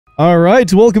All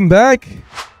right, welcome back.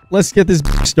 Let's get this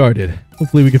started.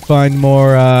 Hopefully we can find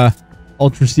more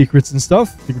ultra secrets and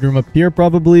stuff. Secret room up here,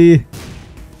 probably.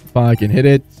 If I can hit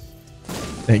it.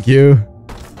 Thank you.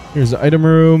 Here's the item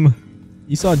room.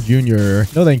 Esau Jr.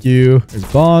 No, thank you. There's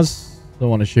boss. Don't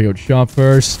want to check out shop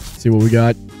first. See what we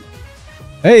got.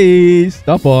 Hey,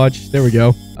 stopwatch. There we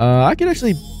go. I can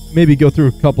actually maybe go through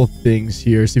a couple things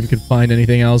here. See if we can find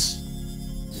anything else.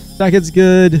 Sacket's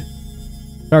good.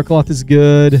 Dark cloth is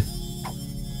good.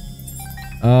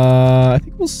 I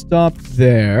think we'll stop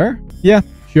there. Yeah,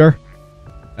 sure.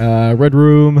 Red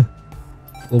room.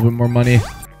 A little bit more money.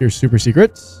 Here's super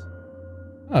secrets.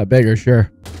 Ah, beggar,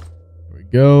 sure. There we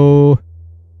go.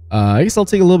 I guess I'll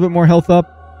take a little bit more health up.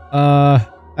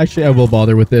 Actually, I will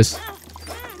bother with this.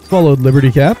 Swallowed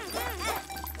Liberty Cap.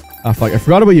 Ah, fuck. I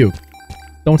forgot about you.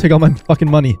 Don't take all my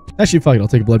fucking money. Actually, fuck it. I'll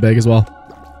take a blood bag as well.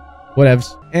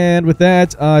 Whatevs. And with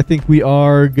that, I think we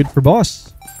are good for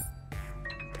boss.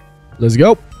 Let's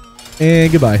go.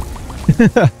 And goodbye.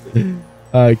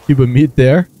 Cube of meat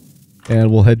there. And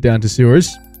we'll head down to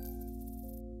sewers.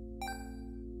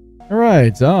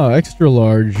 Alright. Oh, extra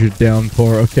large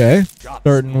downpour. Okay.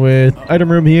 Starting with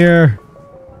item room here.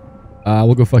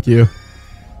 We'll go fuck you.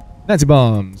 Nazi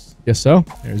bombs. Guess so.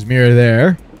 There's mirror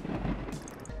there.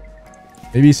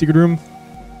 Maybe secret room.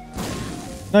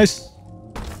 Nice.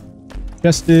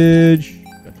 Chestage.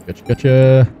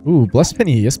 Gotcha. Ooh, blessed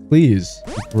penny. Yes, please.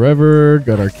 Forever.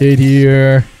 Got arcade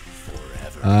here.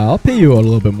 I'll pay you out a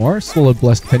little bit more. Swallowed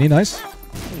blessed penny. Nice. There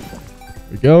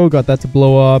we go. Got that to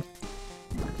blow up.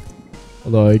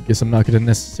 Although I guess I'm not going to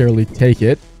necessarily take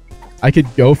it. I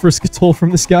could go for a Skittle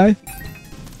from this guy.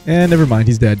 And never mind.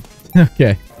 He's dead.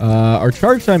 Okay. Our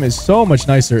charge time is so much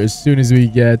nicer as soon as we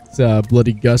get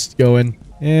Bloody Gust going.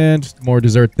 And just more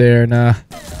dessert there. Nah.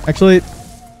 Actually,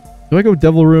 do I go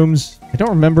Devil Rooms? I don't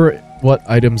remember what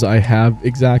items I have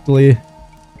exactly.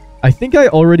 I think I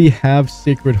already have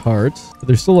Sacred Hearts. But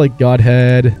there's still like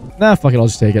Godhead. Nah, fuck it. I'll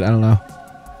just take it. I don't know.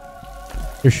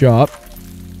 Your shop.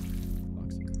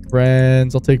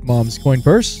 Friends. I'll take Mom's coin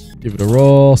purse. Give it a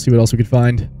roll. See what else we can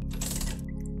find.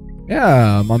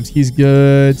 Yeah, Mom's key's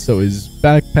good. So is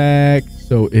backpack.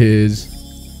 So is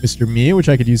Mr. Me, which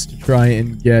I could use to try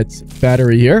and get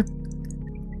battery here.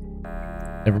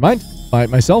 Never mind. Buy it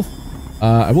myself.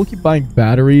 I will keep buying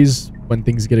batteries when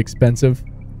things get expensive.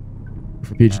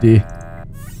 For PhD.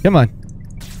 Come on.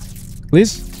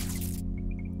 Please?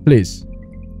 Please.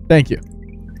 Thank you.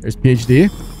 There's PhD.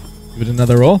 Give it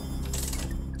another roll.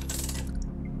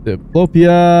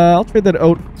 Diplopia. I'll trade that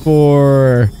out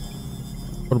for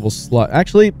portable slot.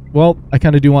 Actually, well, I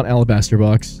kind of do want Alabaster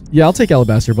Box. Yeah, I'll take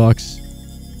Alabaster Box.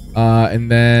 And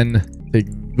then take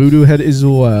Voodoo Head as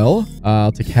well.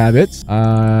 I'll take Habits.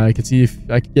 I can see if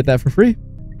I can get that for free.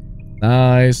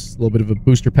 Nice. A little bit of a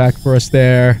booster pack for us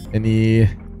there. Yeah,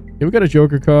 we got a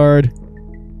Joker card.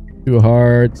 2 of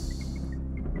hearts.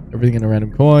 Everything in the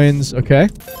random coins. Okay.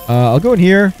 I'll go in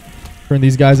here. Turn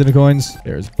these guys into coins.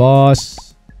 There's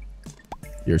boss.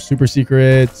 Here's super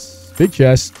secrets. Big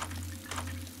chest.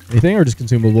 Anything or just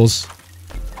consumables?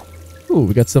 Ooh,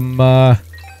 we got some...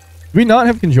 Do we not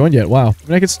have conjoined yet? Wow. I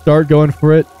mean, I could start going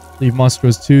for it. Leave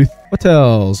Monstrous Tooth. What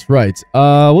else? Right.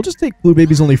 We'll just take Blue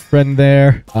Baby's only friend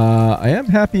there. I am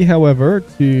happy, however,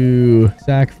 to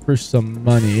sack for some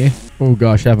money. Oh,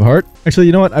 gosh. Have a heart. Actually,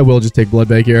 you know what? I will just take Blood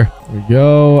Bag here. There we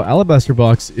go. Alabaster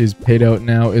Box is paid out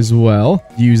now as well.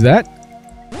 Use that.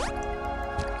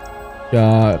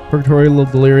 Purgatory,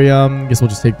 little Delirium. Guess we'll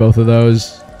just take both of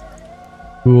those.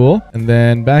 Cool. And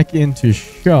then back into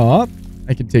shop.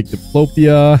 I can take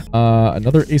Diplopia.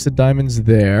 Another Ace of Diamonds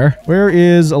there. Where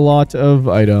is a lot of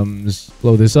items?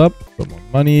 Blow this up. Put more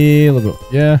money. A little bit.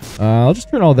 Yeah. I'll just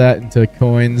turn all that into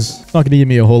coins. It's not going to give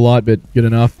me a whole lot, but good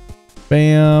enough.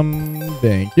 Bam.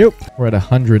 Thank you. We're at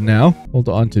 100 now. Hold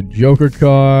on to Joker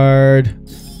card.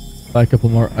 Buy a couple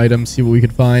more items. See what we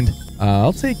can find.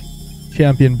 I'll take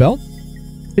Champion Belt.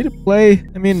 Pay to play.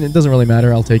 I mean, it doesn't really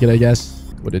matter. I'll take it, I guess.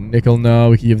 Would a nickel?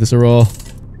 No. We can give this a roll.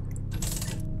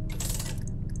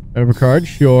 Member card,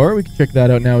 sure. We can check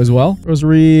that out now as well.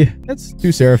 Rosary, that's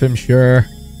 2 Seraphim, sure.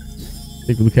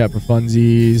 Take Blue Cap for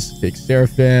funsies. Take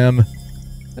Seraphim.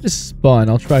 That is spun.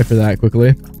 I'll try for that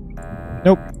quickly.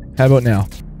 Nope. How about now?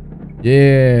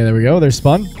 Yeah, there we go. There's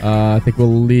spun. I think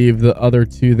we'll leave the other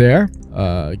 2 there.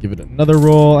 Give it another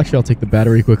roll. Actually, I'll take the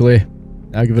battery quickly.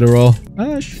 Now give it a roll.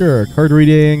 Sure. Card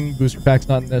reading. Booster pack's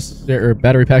not necessary. Or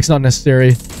battery pack's not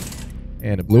necessary.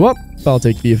 And it blew up. So I'll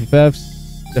take BFFs.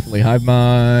 Definitely Hive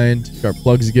Mind. Sharp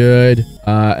Plug's good.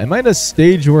 Am I at a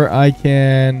stage where I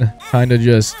can kind of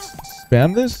just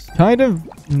spam this? Kind of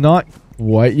not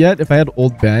quite yet. If I had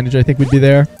old bandage, I think we'd be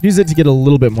there. Use it to get a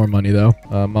little bit more money, though.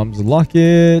 Mom's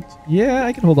locket. Yeah,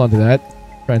 I can hold on to that.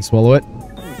 Try and swallow it.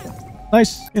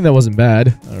 Nice. I think that wasn't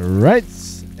bad. All right.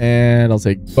 And I'll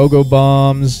take BOGO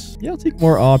bombs. Yeah, I'll take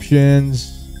more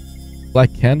options.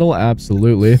 Black candle,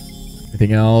 absolutely.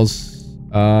 Anything else?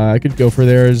 I could go for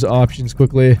theirs options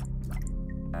quickly.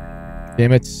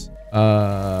 Damn it.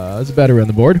 There's a battery on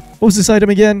the board. What was this item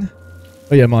again?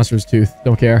 Oh yeah, Monster's Tooth.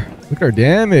 Don't care. Look at our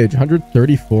damage.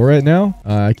 134 right now.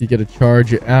 I could get a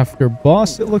charge after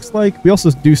boss, it looks like. We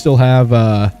also do still have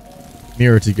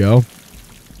mirror to go.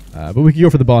 But we can go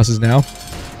for the bosses now.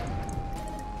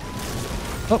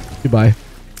 Oh, goodbye.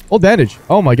 Old bandage.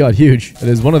 Oh my god, huge. That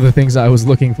is one of the things I was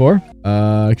looking for.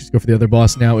 I can just go for the other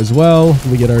boss now as well.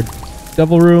 We get our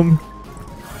devil room.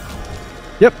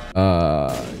 Yep.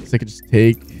 So I could just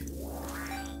take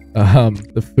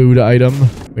the food item.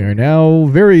 We are now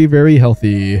very, very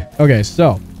healthy. Okay,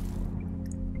 so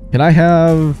can I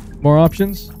have more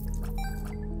options?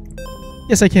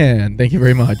 Yes, I can. Thank you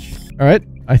very much. All right.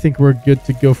 I think we're good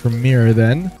to go for mirror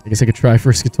then. I guess I could try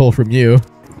for Skittle from you.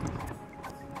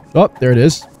 Oh, there it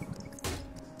is.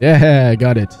 Yeah,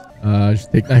 got it.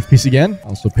 Just take knife piece again.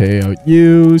 Also pay out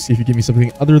you. See if you give me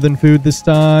something other than food this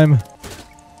time.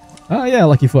 Ah, yeah,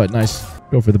 lucky foot. Nice.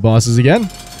 Go for the bosses again.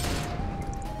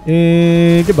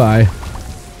 And goodbye.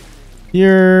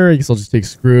 Here, I guess I'll just take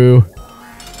screw.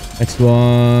 Next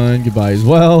one, goodbye as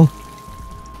well.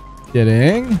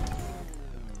 Getting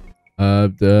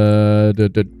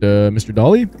Mr.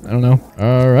 Dolly? I don't know.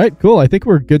 All right, cool. I think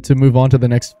we're good to move on to the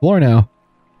next floor now.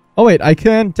 Oh, wait. I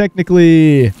can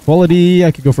technically... Quality.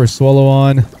 I could go for a swallow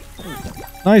on.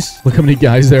 Nice. Look how many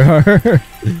guys there are.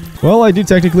 Well, I do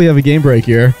technically have a game break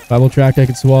here. Bible track I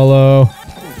could swallow.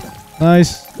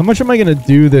 Nice. How much am I going to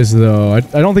do this, though? I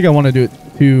don't think I want to do it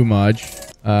too much.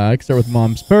 I can start with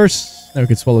Mom's Purse. Now we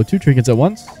could swallow 2 trinkets at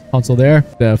once. Console there.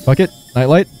 Fuck it.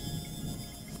 Nightlight.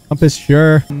 Compass,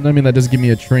 sure. I mean, that does give me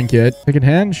a trinket. Second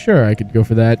hand? Sure, I could go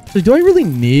for that. So do I really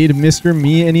need Mr.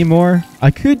 Me anymore? I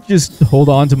could just hold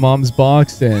on to Mom's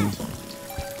box and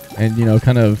you know,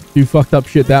 kind of do fucked up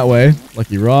shit that way.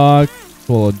 Lucky Rock.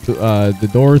 Swallow the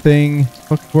door thing.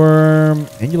 Hookworm.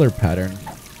 Angular pattern.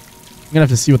 I'm gonna have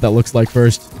to see what that looks like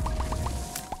first.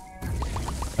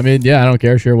 I mean, yeah, I don't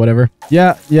care. Sure, whatever.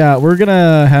 Yeah, we're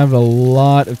gonna have a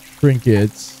lot of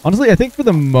trinkets. Honestly, I think for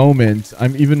the moment,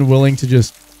 I'm even willing to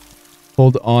just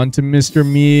hold on to Mr.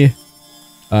 Me.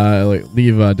 Like,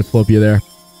 leave Diplopia there.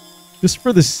 Just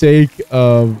for the sake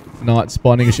of not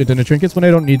spawning a shit ton of trinkets when I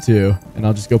don't need to. And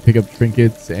I'll just go pick up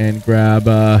trinkets and grab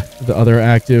the other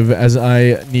active as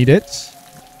I need it.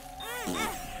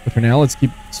 But for now, let's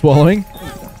keep swallowing.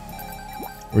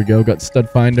 There we go. Got Stud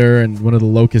Finder and one of the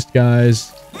Locust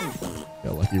guys.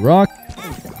 Got Lucky Rock.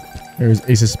 There's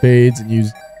Ace of Spades and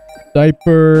use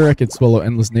Diaper. I could swallow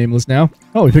Endless Nameless now.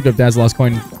 Oh, we picked up Dad's Lost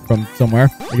Coin from somewhere.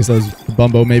 I guess that was the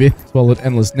Bumbo, maybe. Swallowed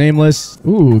Endless Nameless.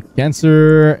 Ooh,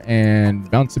 Cancer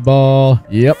and Bouncy Ball.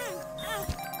 Yep.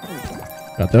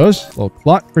 Got those. Little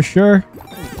Clot for sure.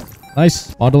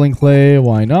 Nice. Modeling Clay.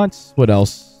 Why not? What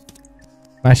else?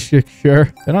 Magic, sure.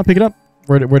 Did I not pick it up?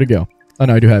 Where'd it go? Oh,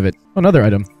 no, I do have it. Oh, another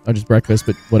item. Oh, just breakfast,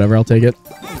 but whatever. I'll take it.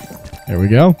 There we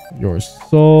go. Your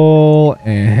Soul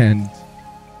and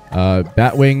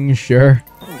Batwing, sure.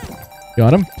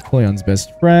 Got him. Cleon's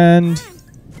Best Friend.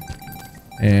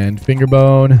 And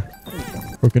Fingerbone.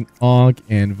 Broken Ankh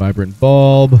and Vibrant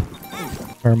Bulb.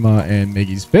 Karma and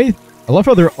Maggie's Faith. I love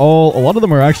how they're all... A lot of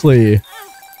them are actually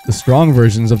the strong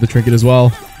versions of the trinket as well.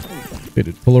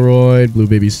 Faded Polaroid, Blue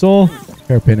Baby Soul,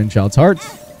 Hairpin and Child's Heart.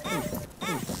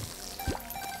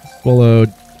 Swallowed.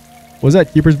 What was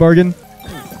that? Keeper's Bargain?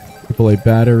 AAA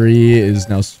battery is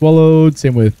now swallowed.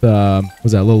 Same with,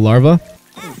 was that Little Larva?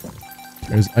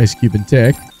 There's Ice Cube and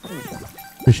Tick.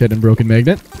 Fish Head and Broken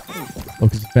Magnet.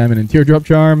 Locust of Famine and Teardrop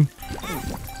Charm.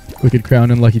 Wicked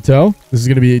Crown and Lucky Toe. This is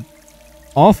going to be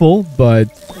awful, but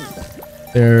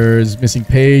there's Missing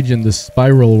Page and the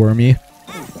Spiral Wormy.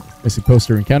 Missing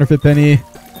Poster and Counterfeit Penny.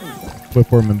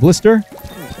 Whipworm and Blister.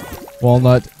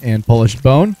 Walnut and Polished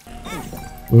Bone.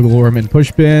 Wiggleworm and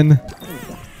Pushpin.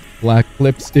 Black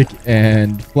Lipstick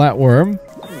and Flatworm.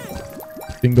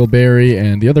 Dingleberry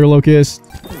and the other Locust.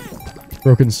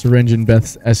 Broken Syringe and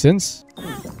Beth's Essence.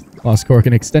 Lost Cork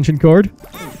and Extension Cord.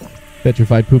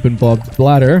 Petrified Poop and Bob's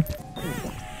Bladder.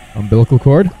 Umbilical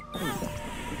Cord.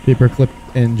 Paperclip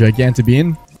and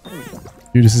Gigantobean.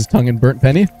 Judas's Tongue and Burnt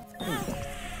Penny.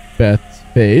 Beth's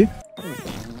Faith.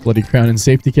 Bloody Crown and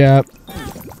Safety Cap.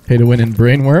 Pay to Win and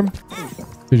Brainworm.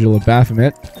 Sigil of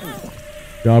Baphomet.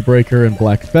 Jawbreaker and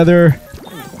Black Feather.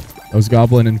 Nose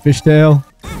Goblin and Fishtail.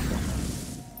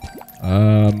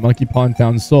 Monkey Pawn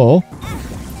Found Soul.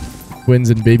 Twins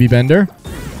and Baby Bender.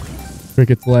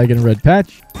 Cricket's Leg and Red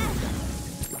Patch.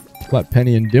 Flat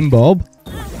Penny and Dim Bulb.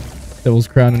 Devil's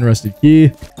Crown and Rusted Key.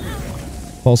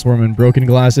 Pulse Worm and Broken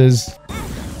Glasses.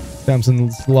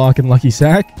 Samson's Lock and Lucky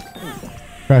Sack.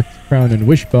 Cracked Crown and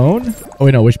Wishbone. Oh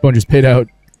wait, no, Wishbone just paid out.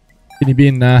 Kidney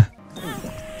Bean, nah.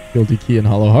 Guilty Key and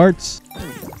Hollow Hearts.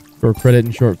 Short Credit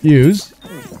and Short Fuse.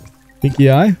 Pinky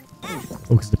Eye.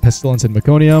 Focus to Pestilence and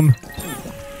Meconium.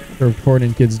 Curved Horn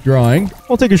and Kids Drawing.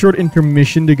 I'll take a short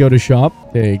intermission to go to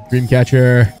shop. Take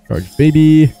Dreamcatcher. Charge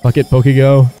Baby. Bucket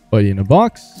Pokego. Buddy in a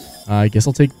Box. I guess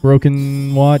I'll take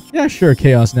Broken Watch. Yeah, sure.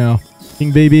 Chaos now.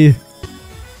 King Baby.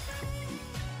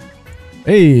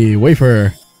 Hey,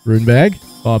 Wafer. Rune Bag.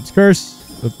 Bob's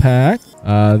Curse. The Pack.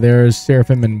 There's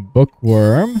Seraphim and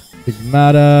Bookworm.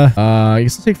 Stigmata. I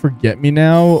guess I'll take Forget Me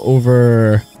Now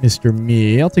over Mr.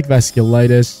 Me. I'll take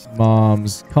Vasculitis.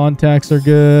 Mom's Contacts are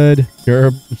good.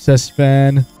 Gerb. Obsessed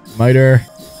Fan. Miter.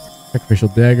 Sacrificial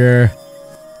Dagger.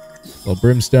 Little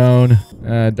Brimstone.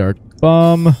 Dark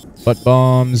Bum. Butt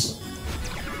Bombs.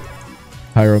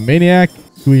 Pyromaniac.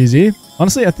 Squeezy.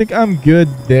 Honestly, I think I'm good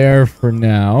there for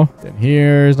now. And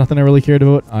here's nothing I really cared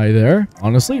about either.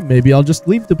 Honestly, maybe I'll just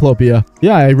leave Diplopia.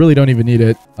 Yeah, I really don't even need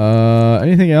it.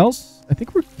 Anything else? I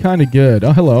think we're kind of good.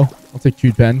 Oh, hello. I'll take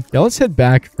Chewed Pen. Yeah, let's head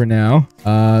back for now.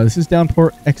 This is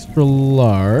Downpour Extra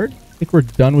Large. I think we're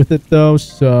done with it, though.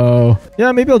 So,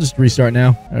 yeah, maybe I'll just restart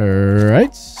now. All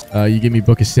right. You give me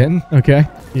Book of Sin. Okay.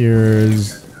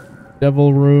 Here's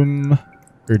Devil Room.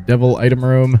 Or Devil Item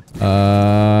Room.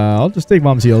 I'll just take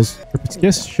Mom's Heals. Crypt's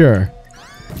Kiss? Sure.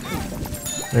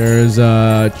 There's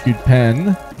Chewed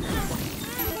Pen.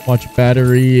 Watch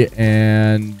Battery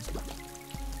and...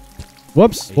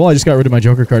 Whoops. Well, I just got rid of my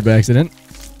Joker card by accident.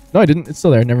 No, I didn't. It's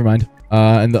still there. Never mind.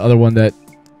 And the other one that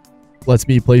lets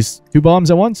me place 2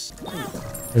 bombs at once.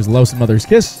 There's Louse and Mother's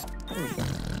Kiss.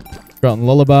 Forgotten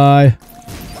Lullaby.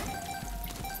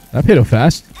 That paid out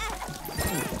fast.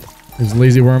 There's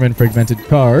Lazy Worm and Fragmented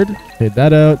Card. Paid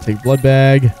that out. Take Blood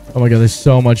Bag. Oh my god, there's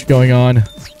so much going on.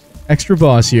 Extra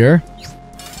boss here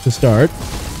to start.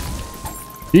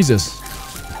 Jesus.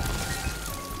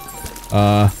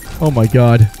 Oh my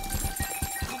god.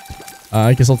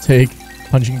 I guess I'll take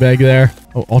Punching Bag there.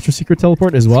 Oh, Ultra Secret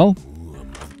Teleport as well.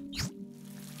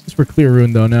 Just for Clear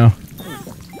Rune though now.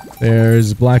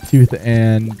 There's Blacktooth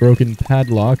and Broken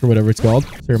Padlock or whatever it's called.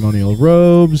 Ceremonial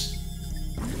Robes.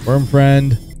 Worm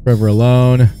Friend. Forever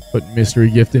Alone. Put Mystery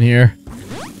Gift in here.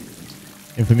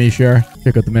 Infamy, sure.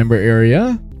 Check out the member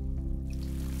area.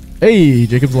 Hey,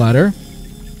 Jacob's Ladder.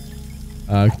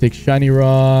 Take Shiny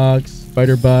Rocks.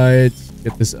 Spider Bites.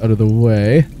 Get this out of the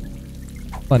way.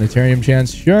 Planetarium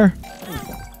Chance, sure.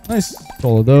 Nice.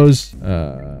 Follow those.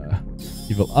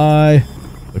 Evil Eye.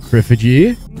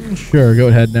 Acriphagy. Sure, go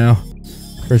ahead now.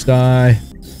 First Eye.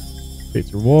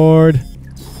 Fate's Reward.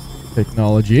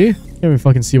 Technology. Can't even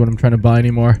fucking see what I'm trying to buy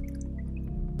anymore.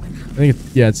 I think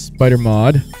it's, yeah, it's Spider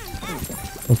Mod.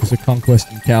 Focus of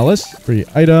Conquest and Callus. Free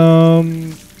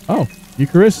item. Oh,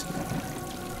 Eucharist.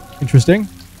 Interesting.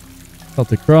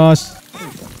 Celtic Cross.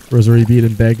 Rosary Bead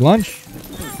and Bag Lunch.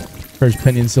 Charge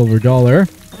Penny and Silver Dollar.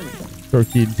 Short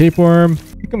Key and Tapeworm. I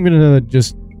think I'm gonna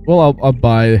just, well, I'll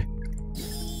buy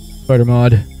Spider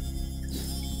Mod.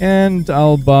 And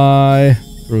I'll buy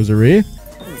Rosary.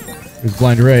 There's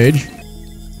Blind Rage.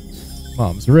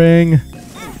 Mom's Ring.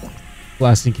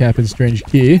 Blasting Cap and Strange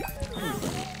Key.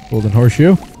 Golden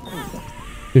Horseshoe.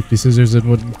 50 Scissors and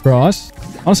Wooden Cross.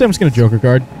 Honestly, I'm just going to Joker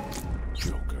card.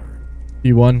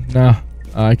 P1. Nah.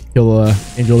 I can kill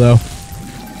Angel, though.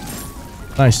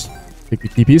 Nice. Take the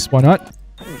key piece. Why not?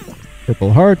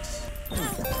 Purple Hearts.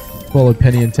 Swallowed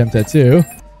Penny and Tempt Tattoo.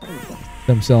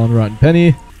 Stem Cell and Rotten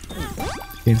Penny.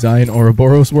 Kane's Eye and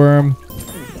Ouroboros Worm.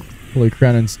 Holy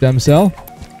Crown and Stem Cell.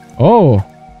 Oh.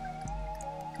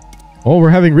 Oh,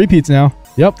 we're having repeats now.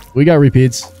 Yep, we got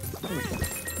repeats.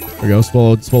 There we go.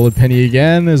 Swallowed Penny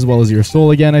again, as well as your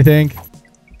soul again, I think.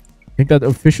 I think that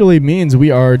officially means we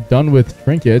are done with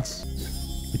trinkets.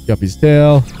 Guppy's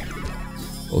Tail.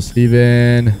 Little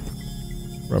Steven.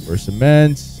 Rubber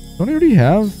Cement. Don't I already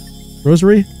have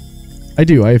Rosary? I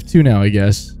do. I have 2 now, I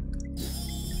guess.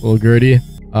 Little Gertie.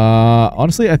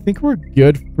 Honestly, I think we're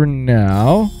good for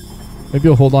now. Maybe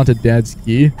we'll hold on to Dad's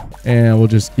key, and we'll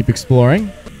just keep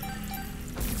exploring.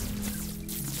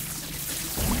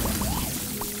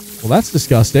 Well, that's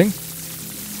disgusting.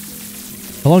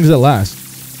 How long does that last?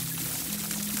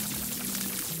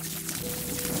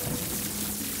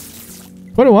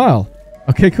 Quite a while.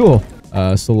 Okay, cool.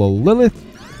 Solo Lilith.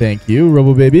 Thank you,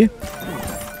 Robo Baby.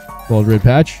 Gold Red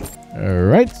Patch.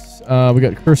 Alright. We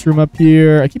got Curse Room up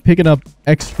here. I keep picking up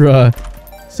extra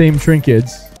same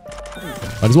trinkets.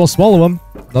 Might as well swallow them.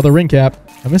 Another ring cap.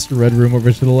 I missed a red room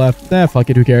over to the left. Fuck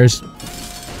it. Who cares?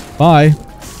 Bye.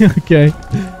 Okay.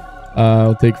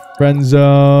 I'll take friend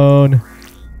zone.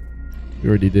 We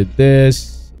already did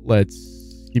this.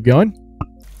 Let's keep going.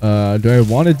 Do I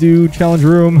want to do challenge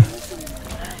room?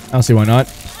 I don't see why not.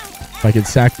 If I could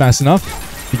sack fast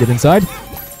enough to get inside.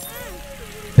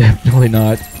 Definitely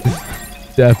not.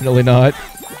 Definitely not.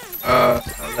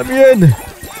 Let me in.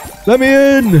 Let me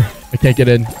in. I can't get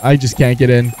in. I just can't get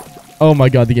in. Oh my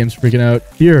god, the game's freaking out.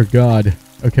 Dear god.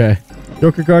 Okay.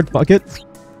 Joker card, fuck it.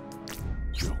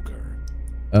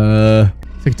 I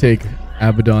think take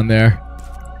Abaddon there.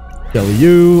 Kelly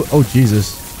you. Oh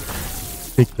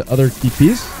Jesus. Take the other key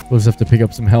piece. We'll just have to pick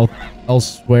up some health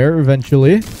elsewhere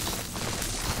eventually.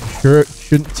 Sure, it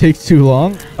shouldn't take too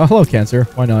long. Oh, hello, Cancer.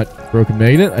 Why not? Broken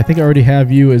Magnet. I think I already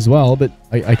have you as well, but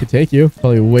I could take you.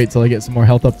 Probably wait till I get some more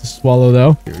health up to swallow,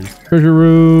 though. Here's Treasure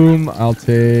Room. I'll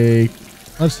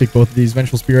just take both of these.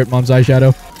 Vengeful Spirit, Mom's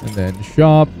Eyeshadow. And then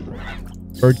Shop.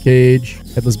 Birdcage.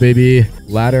 Headless Baby.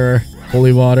 Ladder.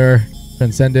 Holy Water.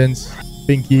 Transcendence.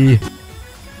 Pinky.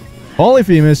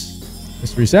 Polyphemus.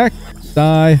 Mystery Sack.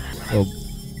 Die.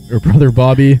 Her brother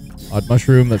Bobby. Odd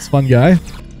Mushroom. That's Fun Guy.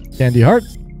 Candy Heart.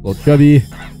 Little Chubby.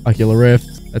 Ocular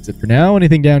Rift. That's it for now.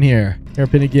 Anything down here?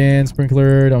 Hairpin again.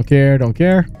 Sprinkler. Don't care. Don't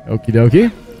care. Okie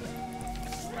dokie.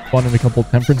 Spawn in a couple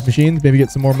temperance machines. Maybe get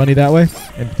some more money that way.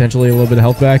 And potentially a little bit of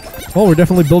health back. Oh, we're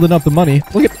definitely building up the money.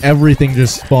 Look at everything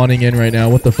just spawning in right now.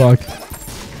 What the fuck?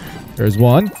 There's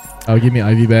one. Oh, give me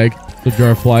Ivy Bag. The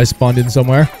jar of flies spawned in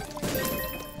somewhere.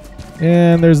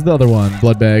 And there's the other one.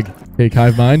 Blood Bag. Take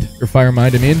Hive Mind. Or Fire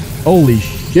Mind, I mean. Holy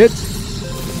shit.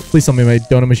 Please tell me my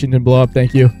donut machine didn't blow up.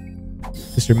 Thank you.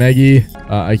 Mr. Maggie.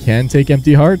 I can take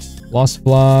Empty Heart. Lost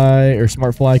Fly or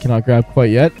Smart Fly cannot grab quite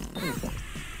yet.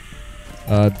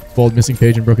 Bold Missing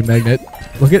Page and Broken Magnet.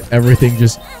 Look at everything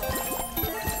just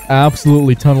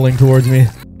absolutely tunneling towards me.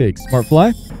 Take Smart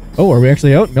Fly. Oh, are we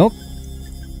actually out? Milk?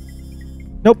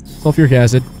 Nope. Sulfuric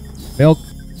Acid. Milk.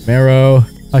 Marrow.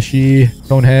 Hushy.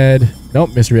 Conehead.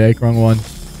 Nope. Mystery Egg. Wrong one.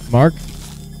 Mark.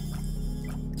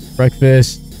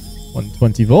 Breakfast.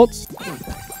 120 volts.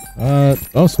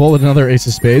 Oh, swallowed another Ace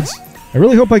of Spades. I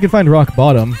really hope I can find Rock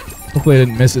Bottom. Hopefully I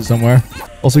didn't miss it somewhere.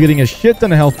 Also getting a shit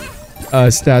ton of health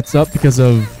stats up because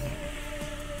of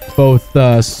both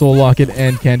Soul Locket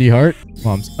and Candy Heart.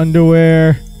 Mom's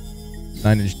Underwear.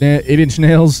 8-inch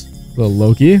nails. Little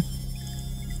Loki.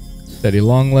 Steady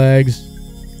Long Legs.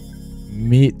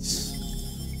 Meats.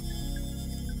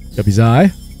 Guppy's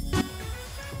Eye.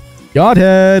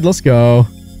 Godhead. Let's go.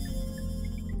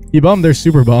 Bum, there's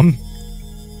Super Bum.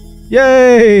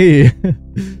 Yay!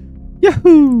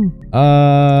 Yahoo!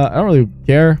 I don't really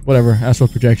care. Whatever. Astral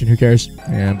Projection, who cares?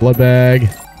 And Blood Bag.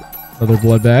 Another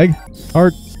Blood Bag.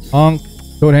 Heart. Honk.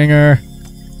 Coat Hanger.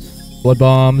 Blood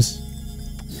Bombs.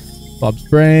 Bob's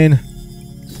Brain.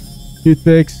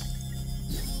 Toothpicks.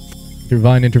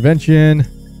 Divine Intervention.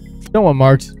 Don't want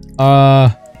marked.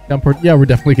 Downport. Yeah, we're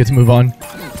definitely good to move on.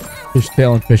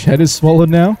 Fishtail and Fish Head is swallowed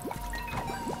now.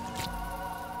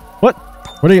 What?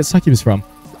 Where did I get Succubus from?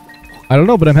 I don't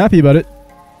know, but I'm happy about it.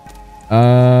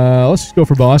 Let's just go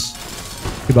for boss.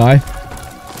 Goodbye.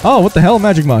 Oh, what the hell?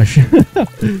 Magic Mush.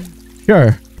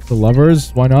 Sure. The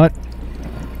Lovers, why not?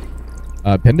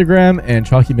 Pentagram and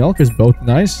Chalky Milk is both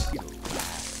nice.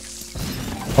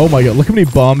 Oh my god, look how many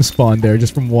bombs spawned there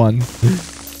just from one.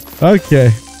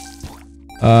 Okay.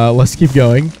 Let's keep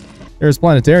going. There's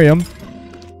Planetarium.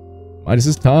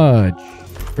 Midas's Touch.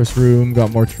 First room,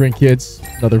 got more trinkets.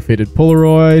 Another faded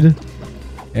Polaroid.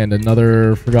 And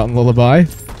another Forgotten Lullaby.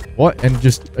 What? And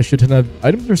just a shit ton of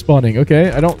items are spawning.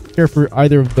 Okay, I don't care for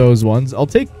either of those ones. I'll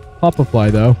take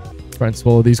Pop-A-Fly, though. Try and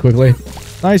swallow these quickly.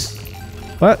 Nice.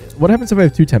 What happens if I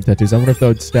have 2 temp tattoos? I wonder if that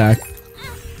would stack.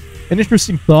 An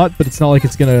interesting thought, but it's not like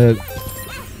it's gonna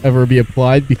ever be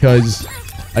applied because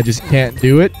I just can't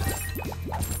do it.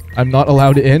 I'm not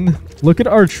allowed in. Look at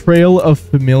our trail of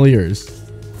familiars.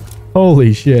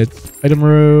 Holy shit. Item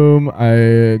room.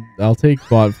 I'll take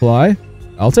Botfly.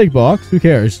 I'll take Box. Who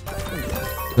cares?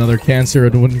 Another Cancer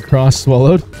and Wooden Cross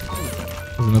swallowed.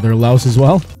 There's another Louse as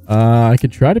well. I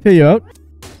could try to pay you out.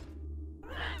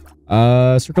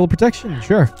 Circle of Protection.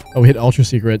 Sure. Oh, we hit Ultra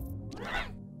Secret.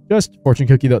 Just Fortune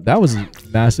Cookie, though. That was a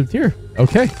massive tier.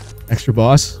 Okay. Extra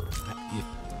boss.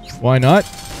 Why not?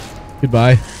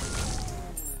 Goodbye.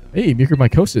 Hey,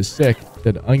 Mucormycosis. Sick.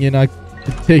 That Onion I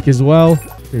could take as well.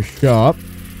 Your Shop.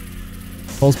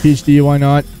 Pulse PhD. Why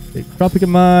not? Take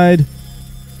Tropicamide.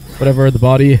 Whatever. The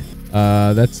body.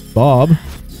 That's Bob.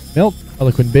 Milk.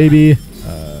 Eloquent Baby.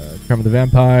 Charm of the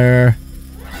Vampire.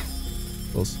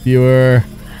 Little Spewer.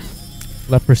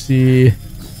 Leprosy.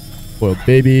 Boiled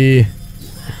Baby.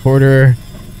 Recorder.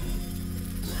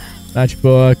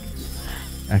 Matchbook.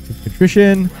 Active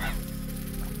Contrition.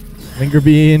 Linger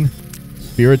Bean.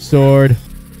 Spirit Sword.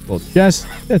 Little chest.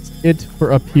 That's it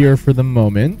for up here for the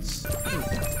moment.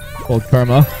 Cold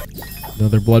Karma.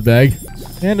 Another blood bag.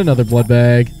 And another blood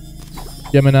bag.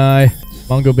 Gemini.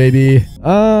 Mongo Baby.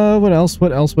 What else?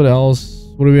 What else? What else?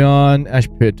 What are we on? Ash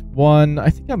Pit 1. I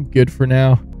think I'm good for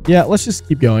now. Yeah, let's just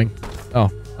keep going. Oh,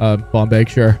 bomb bag,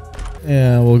 sure.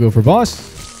 And we'll go for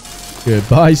boss.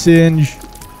 Goodbye, Singe.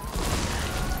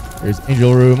 There's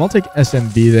Angel Room. I'll take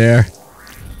SMB there.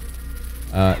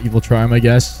 Evil Charm, I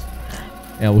guess.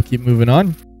 And we'll keep moving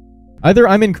on. Either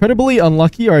I'm incredibly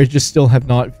unlucky or I just still have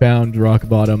not found Rock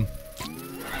Bottom.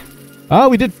 Ah,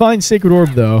 we did find Sacred Orb,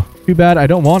 though. Too bad I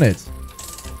don't want it.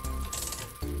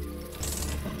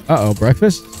 Uh-oh,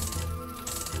 breakfast?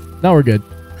 Now we're good.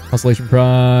 Constellation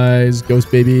Prize, Ghost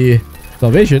Baby,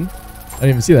 Salvation. I didn't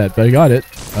even see that, but I got it.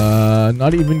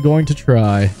 Not even going to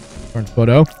try. Orange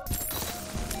Photo.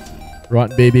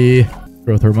 Rotten Baby,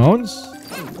 Growth Hormones.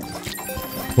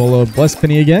 Full of Blessed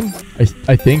Penny again.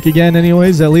 I think again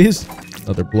anyways, at least.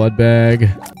 Another blood bag.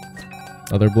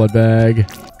 Another blood bag.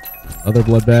 Another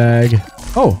blood bag.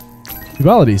 Oh,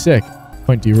 Duality, sick.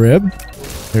 Pointy Rib.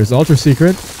 There's Ultra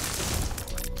Secret.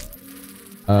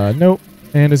 Nope.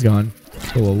 And is gone.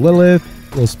 A little Lilith. A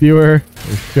little Spewer.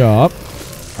 There's Shop.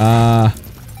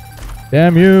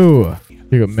 Damn you.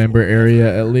 Pick up member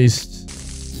area at least.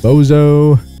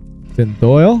 Bozo.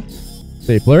 Tinthoil.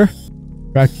 Stapler.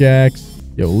 Crackjacks.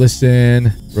 Yo,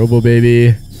 listen. Robo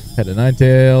Baby. Head of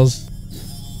Ninetails.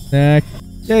 Snack.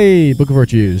 Yay, Book of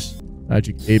Virtues.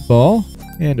 Magic 8 Ball.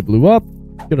 And it blew up.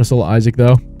 Get a Soul Isaac,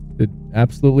 though. Did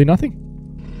absolutely nothing.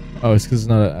 Oh, it's because it's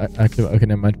not active. Okay,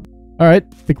 never mind. Alright,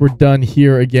 I think we're done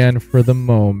here again for the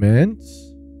moment.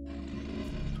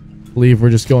 Believe we're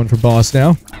just going for boss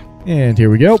now. And here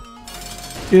we go.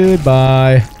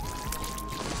 Goodbye.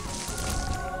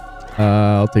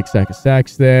 I'll take Sack of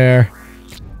Sacks there.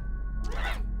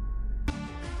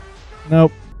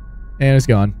 Nope. And it's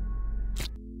gone.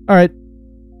 Alright.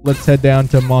 Let's head down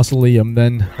to Mausoleum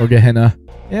then. Or Gehenna.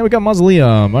 Yeah, we got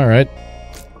Mausoleum. Alright.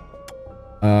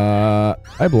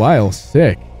 Hi, Belial.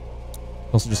 Sick.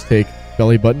 Also just take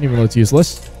Belly Button, even though it's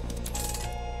useless.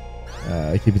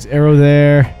 Keep its arrow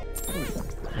there.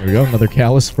 There we go. Another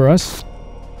Callus for us.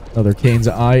 Another Kane's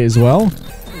Eye as well.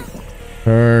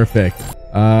 Perfect.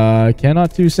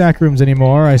 Cannot do sack rooms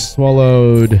anymore. I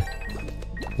swallowed...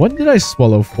 When did I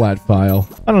swallow Flat File?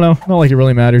 I don't know. Not like it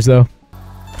really matters, though.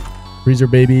 Freezer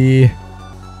Baby.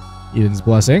 Eden's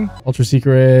Blessing. Ultra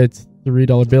Secret.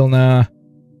 $3 bill nah.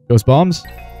 Ghost Bombs.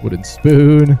 Wooden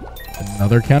Spoon.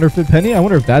 Another counterfeit penny? I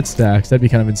wonder if that stacks. That'd be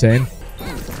kind of insane.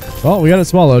 Well, we got it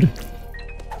swallowed.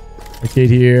 Arcade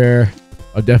here.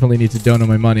 I definitely need to dono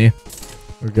my money.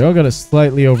 There we go. Got it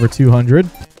slightly over 200.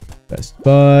 Best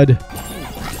Bud.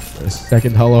 Got a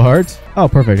second Hollow Heart. Oh,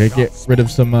 perfect. I get rid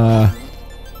of some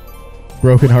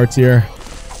broken hearts here.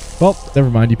 Well, never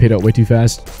mind. You paid out way too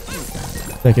fast.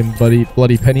 Second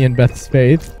Bloody Penny and Beth's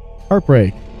Faith.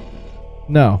 Heartbreak.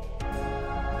 No.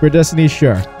 For Destiny,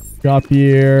 sure. Drop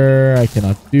here. I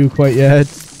cannot do quite yet.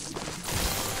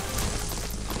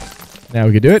 Now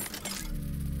we can do it.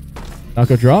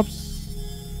 Knockout drops.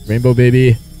 Rainbow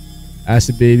Baby.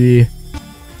 Acid Baby.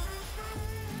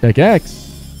 Tech X.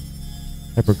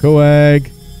 Pepper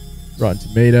Coag. Rotten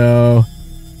Tomato.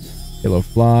 Halo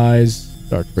Flies.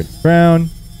 Dark Prince Crown.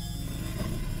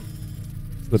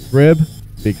 Slip Rib.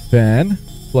 Big Fan.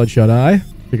 Bloodshot Eye.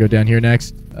 We go down here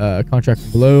next. Contract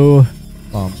from Below.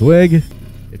 Mom's Wig.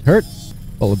 It Hurts.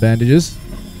 Full of bandages.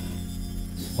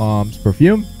 Mom's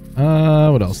Perfume.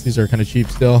 What else? These are kind of cheap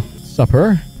still.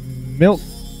 Supper. Milk.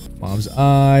 Mom's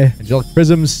Eye. Angelic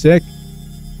Prism. Sick.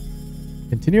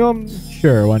 Continuum.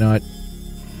 Sure, why not?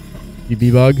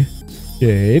 UV Bug.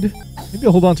 Jade. Maybe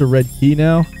I'll hold on to Red Key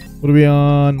now. What are we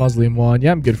on? Mausoleum 1.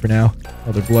 Yeah, I'm good for now.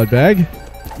 Another blood bag.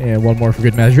 And one more for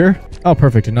good measure. Oh,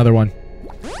 perfect. Another one.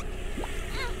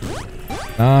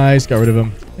 Nice. Got rid of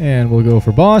him. And we'll go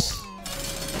for boss.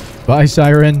 Bye,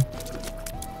 Siren.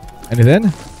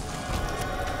 Anything?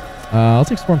 I'll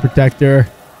take Storm Protector.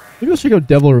 Maybe I'll check out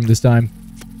Devil Room this time.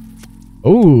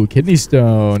 Oh, Kidney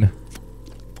Stone.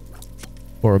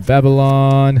 For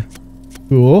Babylon.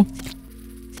 Cool.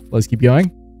 Let's keep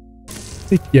going.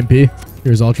 Take Gimpy.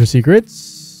 Here's Ultra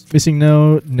Secrets. Missing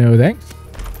no thanks.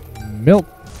 Milk.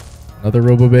 Another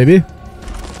Robo Baby.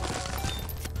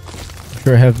 I'm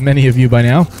sure I have many of you by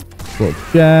now. Little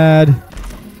Chad.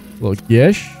 Little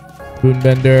Gish.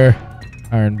 Spoonbender.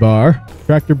 Iron Bar.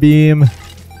 Tractor Beam.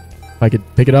 If I could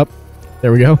pick it up.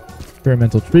 There we go.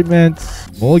 Experimental Treatment.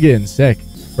 Mulligan. Sick.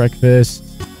 Breakfast.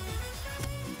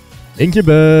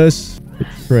 Incubus.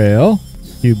 Betrayal.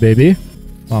 Cube baby.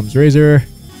 Mom's razor.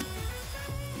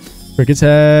 Cricket's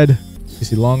head. You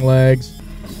see long legs.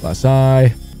 Glass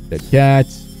eye. Dead cat.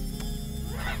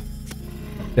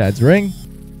 Dad's ring.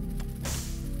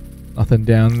 Nothing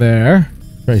down there.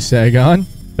 Trisagon.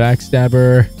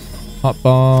 Backstabber. Hot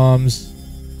bombs.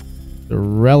 The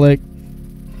relic.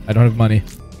 I don't have money.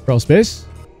 Crawl space.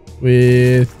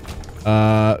 With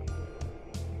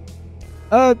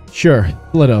sure.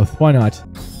 Blood oath. Why not?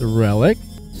 The relic.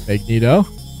 Magneto.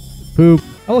 Poop.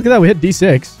 Oh, look at that. We hit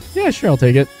D6. Yeah, sure. I'll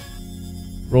take it.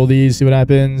 Roll these. See what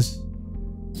happens.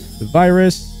 The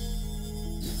virus.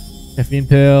 Caffeine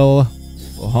pill.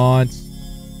 Little haunt.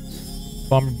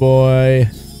 Bomber boy.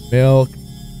 Milk.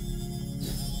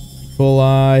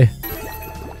 Coli.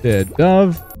 Dead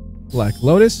dove. Black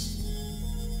lotus.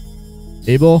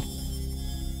 Abel.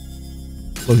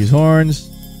 Loki's horns.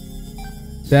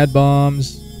 Sad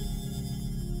bombs.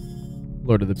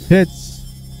 Lord of the pits.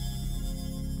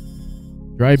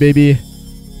 Dry baby.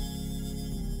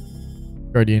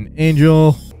 Guardian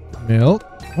angel. Milk.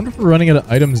 I wonder if we're running out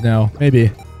of items now.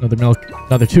 Maybe. Another milk.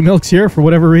 Another 2 milks here for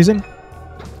whatever reason.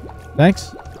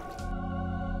 Thanks.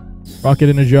 Rocket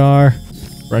in a jar.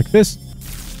 Breakfast.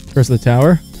 Curse of the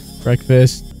tower.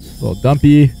 Breakfast. Little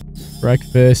dumpy.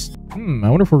 Breakfast. I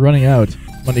wonder if we're running out.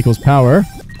 1 equals power.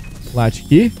 Latch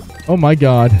key. Oh my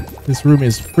god. This room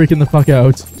is freaking the fuck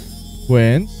out.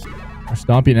 Twins. We're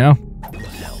stompy now.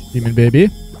 Demon baby.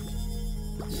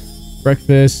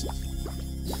 Breakfast.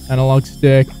 Analog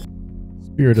stick.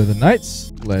 Spirit of the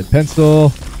Knights. Lead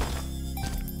pencil.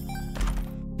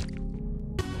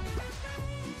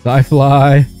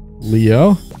 Sci-fly.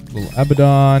 Leo. Little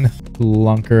Abaddon.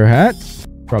 Clunker hat.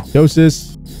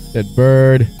 Proptosis. Dead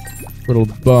bird. Little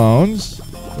bones.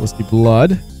 Lusty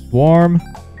blood. Swarm.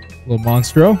 Little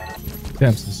monstro.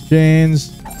 Samson's chains.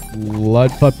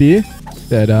 Blood puppy.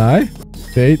 Dead eye.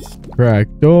 Fate.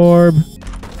 Cracked orb.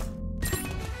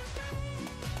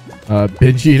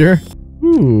 Binge eater.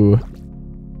 Ooh.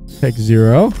 Tech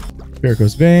zero.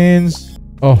 Varicose veins.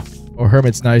 Oh,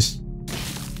 Hermit's nice.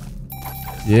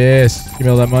 Yes. Give me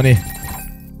all that money.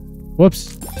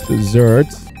 Whoops. Dessert.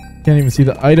 Can't even see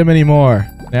the item anymore.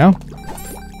 Now?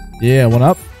 Yeah, 1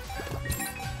 up.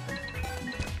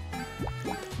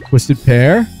 Twisted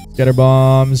pear. Scatter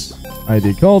bombs.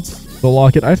 ID cult. The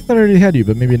locket. I thought I already had you,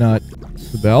 but maybe not.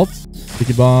 The belt.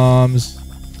 Sticky bombs.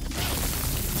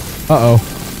 Uh-oh.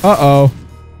 Uh-oh.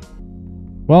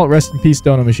 Well, rest in peace,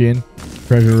 Stoney machine.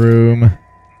 Treasure room.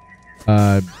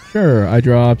 Sure. Eye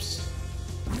drops.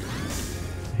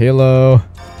 Halo.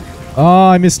 Oh,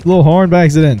 I missed little horn by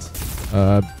accident.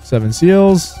 7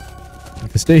 seals.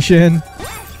 Infestation.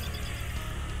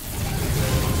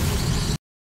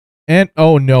 And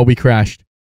oh no, we crashed.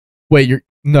 Wait,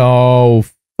 no.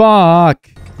 Fuck.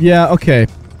 Yeah, okay.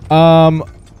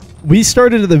 We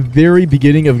started at the very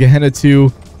beginning of Gehenna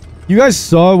 2. You guys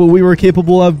saw what we were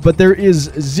capable of, but there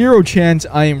is 0 chance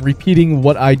I am repeating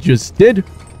what I just did.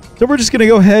 So we're just gonna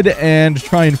go ahead and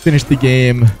try and finish the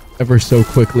game ever so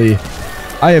quickly.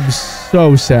 I am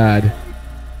so sad.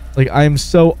 Like, I am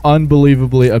so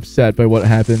unbelievably upset by what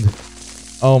happened.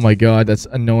 Oh my god, that's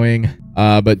annoying.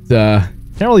 But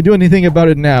can't really do anything about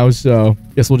it now, so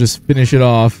guess we'll just finish it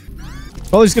off.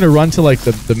 Probably just gonna run to like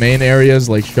the main areas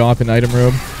like shop and item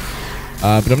room.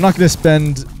 But I'm not gonna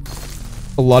spend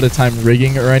a lot of time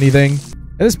rigging or anything.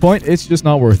 At this point, it's just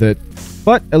not worth it.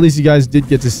 But at least you guys did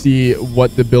get to see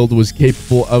what the build was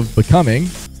capable of becoming.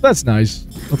 So that's nice.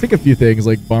 I'll take a few things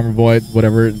like Bomber Boy,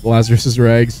 whatever, Lazarus's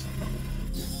rags.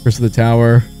 Curse of the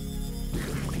Tower.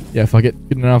 Yeah, fuck it.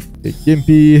 Good enough. Take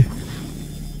Gimpy.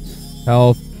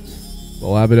 Health.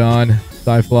 Little Abaddon.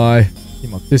 Sci-Fly.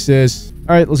 Hemoptysis.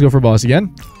 Alright, let's go for boss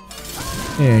again.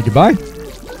 And goodbye.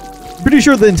 I'm pretty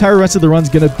sure the entire rest of the run's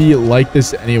gonna be like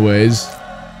this anyways.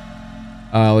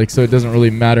 Like, so it doesn't really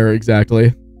matter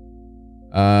exactly.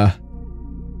 We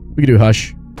can do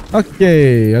Hush.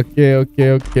 Okay.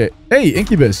 Hey,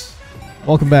 Incubus.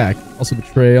 Welcome back. Also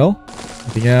Betrayal.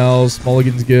 Anything else?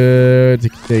 Mulligan's good.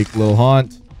 Take Little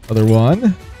Haunt. Other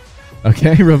one.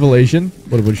 Okay, Revelation.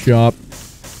 Woodwood Shop.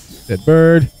 Dead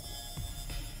Bird.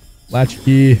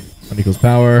 Latchkey. 1 equals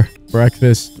power.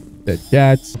 Breakfast. Dead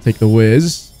Cats. Take the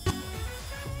Whiz.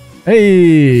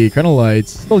 Hey, Kernel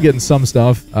Lights. Still getting some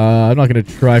stuff. I'm not going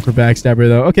to try for Backstabber,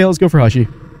 though. Okay, let's go for Hushy.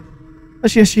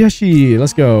 Hushy.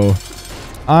 Let's go.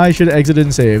 I should have exited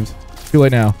and saved. Too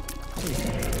late now.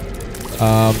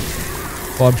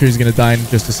 Well, I'm sure he's going to die in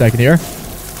just a second here.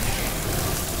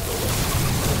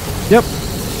 Yep.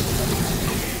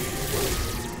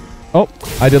 Oh,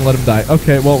 I didn't let him die.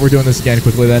 Okay, well, we're doing this again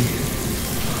quickly then.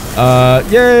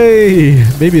 Yay!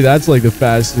 Maybe that's like the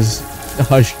fastest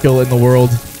Hush kill in the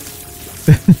world.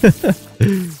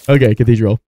 Okay,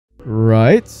 Cathedral.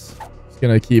 Right. Just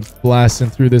gonna keep blasting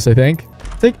through this, I think.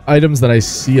 Take items that I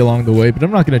see along the way, but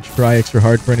I'm not gonna try extra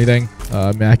hard for anything.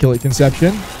 Immaculate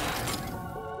Conception.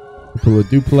 Pull a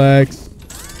duplex.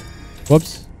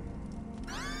 Whoops.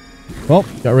 Well,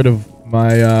 got rid of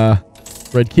my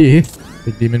red key.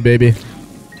 Big demon baby.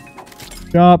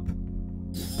 Shop.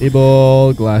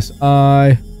 Able. Glass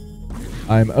eye.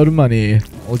 I'm out of money.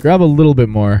 I'll grab a little bit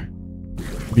more.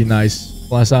 Be nice.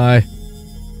 Glass eye.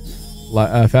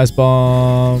 Fast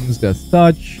bombs. Death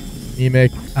touch.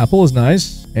 Mimic. Apple is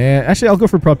nice. And actually, I'll go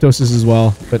for Proptosis as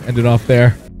well, but end it off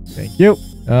there. Thank you.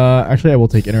 Actually, I will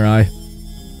take Inner Eye.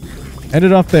 End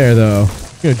it off there, though.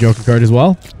 Get a Joker card as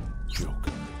well.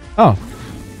 Oh.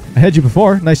 I had you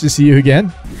before. Nice to see you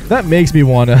again. That makes me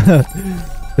want to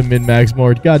min-max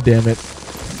more. God damn it.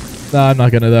 Nah, I'm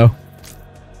not gonna, though.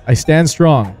 I stand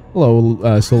strong.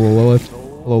 Hello, Solo Lilith.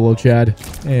 Hello, Chad.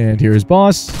 And here's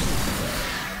boss.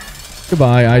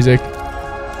 Goodbye, Isaac.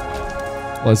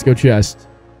 Let's go chest.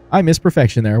 I missed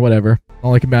perfection there. Whatever. Not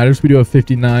like it matters. We do have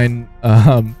 59.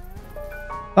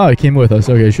 Oh, it came with us.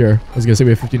 Okay, sure. I was gonna say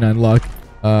we have 59 luck.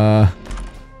 Guess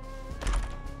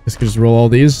we could just roll all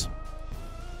these.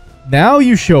 Now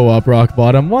you show up, Rock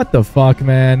Bottom. What the fuck,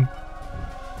 man?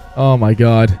 Oh my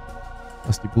god.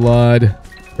 Musty Blood.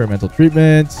 Experimental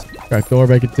Treatment. Cracked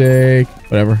Orb I could take.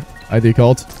 Whatever. ID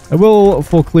Cult. I will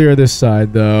full clear this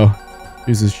side, though.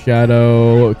 Uses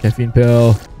Shadow. Caffeine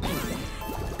Pill.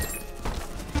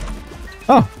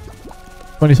 Oh.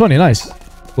 2020. Nice.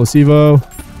 Placebo.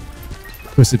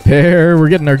 Twisted Pear. We're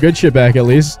getting our good shit back, at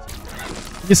least.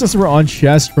 I guess since we're on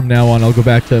chest from now on, I'll go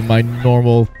back to my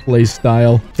normal play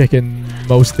style. Checking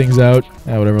most things out.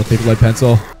 Whatever. I'll take Lead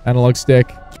Pencil. Analog Stick.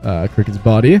 Cricket's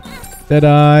Body.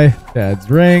 Deadeye. Dad's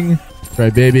Ring. Cry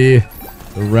Baby.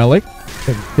 The Relic.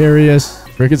 Sagittarius.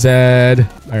 Cricket's Head.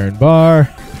 Iron Bar.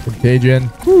 Contagion.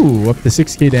 Ooh, up to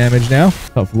 6k damage now.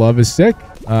 Tough Love is sick.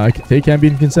 I can take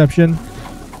Ambient Conception.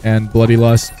 And Bloody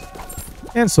Lust.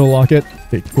 And Soul Locket.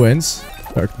 Take Twins.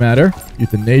 Dark Matter.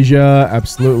 Euthanasia.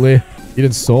 Absolutely.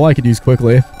 Eden Soul I could use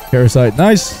quickly. Parasite.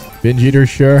 Nice. Binge Eater.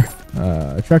 Sure.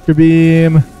 Tractor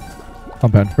Beam.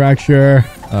 Compound Fracture.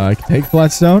 I can take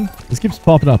Flatstone. This keeps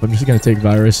popping up. I'm just going to take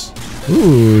Virus.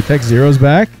 Ooh, Tech Zero's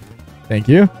back. Thank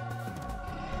you.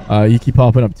 You keep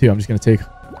popping up too. I'm just going to take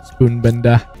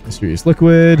Spoonbender. Mysterious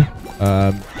Liquid.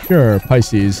 Sure.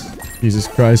 Pisces. Jesus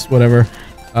Christ. Whatever.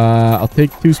 I'll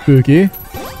take 2 Spooky.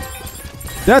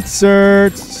 Death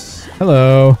Certs.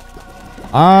 Hello.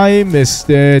 I missed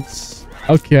it.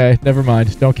 Okay, never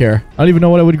mind. Don't care. I don't even know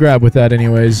what I would grab with that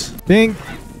anyways. Think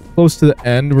close to the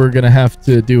end, we're going to have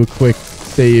to do a quick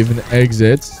save and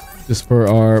exit. Just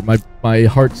for my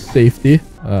heart's safety.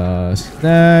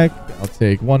 Snack. I'll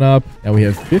take 1 up. Now we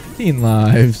have 15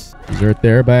 lives. Desert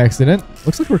there by accident.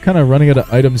 Looks like we're kind of running out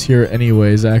of items here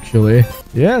anyways, actually.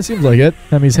 Yeah, it seems like it.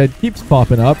 Tammy's head keeps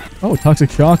popping up. Oh,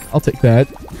 Toxic Shock. I'll take that.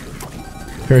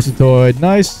 Parasitoid.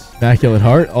 Nice. Immaculate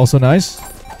Heart. Also nice.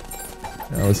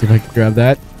 Now let's see if I can grab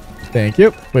that. Thank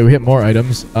you. Wait, we hit more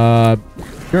items.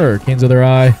 Sure. Kane's Other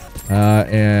Eye.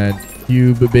 And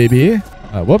Cube Baby.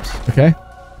 Whoops. Okay.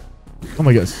 Oh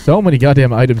my god. So many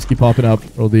goddamn items keep popping up.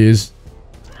 Roll these.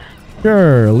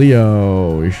 Sure.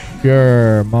 Leo.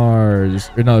 Sure. Mars.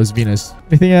 Or no, it's Venus.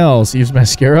 Anything else? Use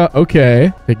Mascara.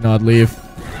 Okay. Take Nod Leaf.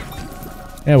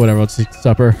 Yeah, whatever. Let's take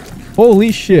Supper.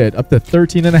 Holy shit. Up to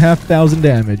 13,500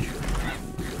 damage.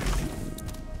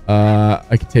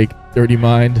 I can take Dirty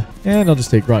Mind. And I'll just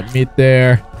take Rotten Meat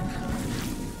there.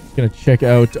 Gonna check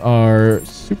out our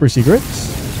super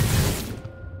secrets.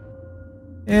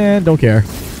 And don't care.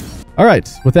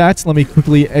 Alright, with that, let me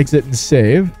quickly exit and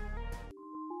save.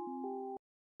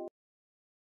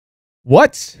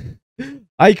 What?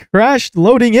 I crashed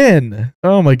loading in.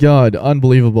 Oh my god,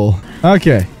 unbelievable.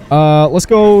 Okay, let's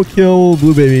go kill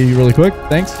Blue Baby really quick.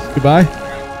 Thanks, goodbye.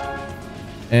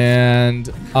 And,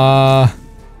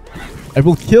 I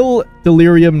will kill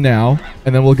Delirium now,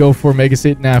 and then we'll go for Mega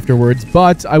Satan afterwards,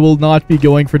 but I will not be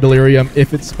going for Delirium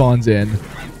if it spawns in.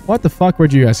 What the fuck?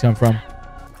 Where'd you guys come from?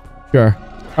 Sure.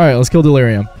 Alright, let's kill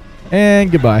Delirium. And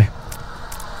goodbye.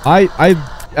 I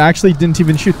actually didn't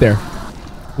even shoot there.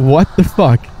 What the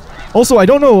fuck? Also, I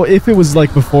don't know if it was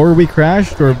like before we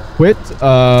crashed or quit,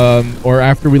 or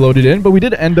after we loaded in, but we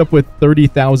did end up with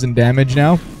 30,000 damage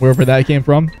now, wherever that came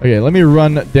from. Okay, let me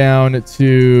run down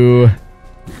to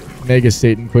Mega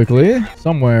Satan quickly.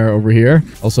 Somewhere over here.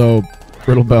 Also,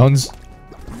 Brittle Bones.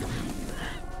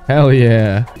 Hell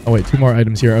yeah. Oh wait, 2 more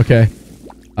items here. Okay.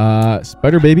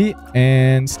 Spider Baby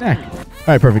and Snack.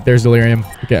 Alright, perfect. There's Delirium.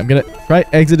 Okay, I'm gonna try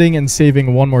exiting and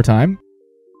saving one more time.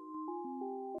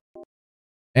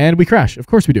 And we crash. Of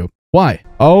course we do. Why?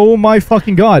 Oh my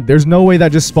fucking god. There's no way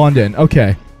that just spawned in.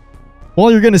 Okay.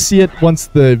 Well, you're gonna see it once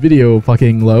the video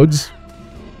fucking loads.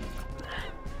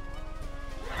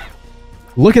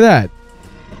 Look at that.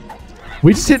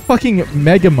 We just hit fucking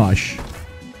Mega Mush.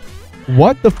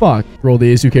 What the fuck? Roll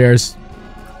these, who cares?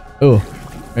 Oh.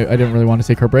 I didn't really want to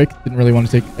take Heartbreak. Didn't really want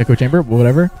to take Echo Chamber. But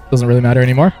whatever. Doesn't really matter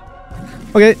anymore.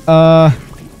 Okay, I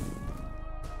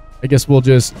guess we'll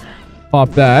just pop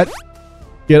that.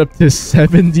 Get up to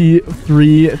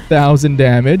 73,000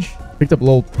 damage. Picked up a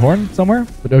little horn somewhere,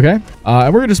 but okay.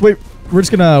 And we're gonna just wait. We're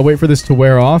just gonna wait for this to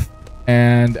wear off.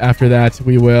 And after that,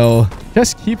 we will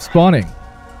just keep spawning.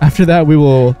 After that, we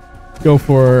will go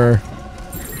for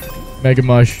Mega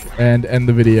Mush and end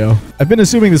the video. I've been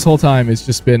assuming this whole time it's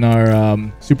just been our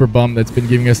super bum that's been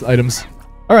giving us items.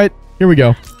 All right, here we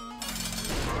go.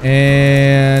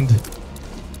 And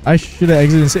I should have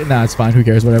exited and say, nah, it's fine. Who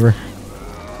cares? Whatever.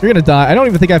 You're gonna die. I don't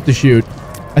even think I have to shoot.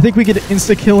 I think we could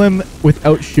insta-kill him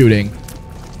without shooting.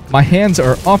 My hands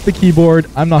are off the keyboard.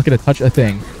 I'm not gonna touch a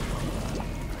thing.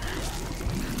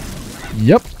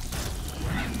 Yep.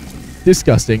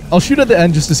 Disgusting. I'll shoot at the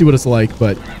end just to see what it's like,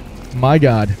 but my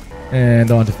god.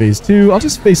 And on to phase 2. I'll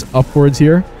just face upwards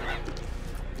here.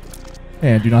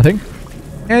 And do nothing.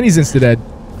 And he's insta-dead.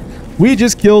 We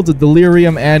just killed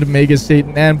Delirium and Mega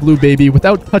Satan and Blue Baby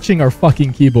without touching our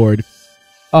fucking keyboard.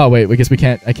 Oh, wait. I guess we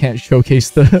can't. I can't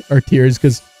showcase our tears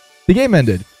because the game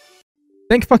ended.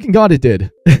 Thank fucking god it did.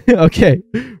 Okay.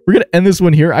 We're going to end this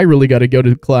one here. I really got to go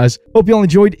to class. Hope you all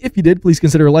enjoyed. If you did, please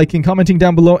consider liking, commenting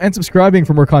down below, and subscribing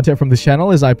for more content from this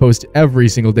channel as I post every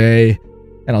single day.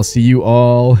 And I'll see you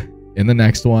all in the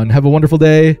next one. Have a wonderful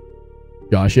day.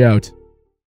 Josh out.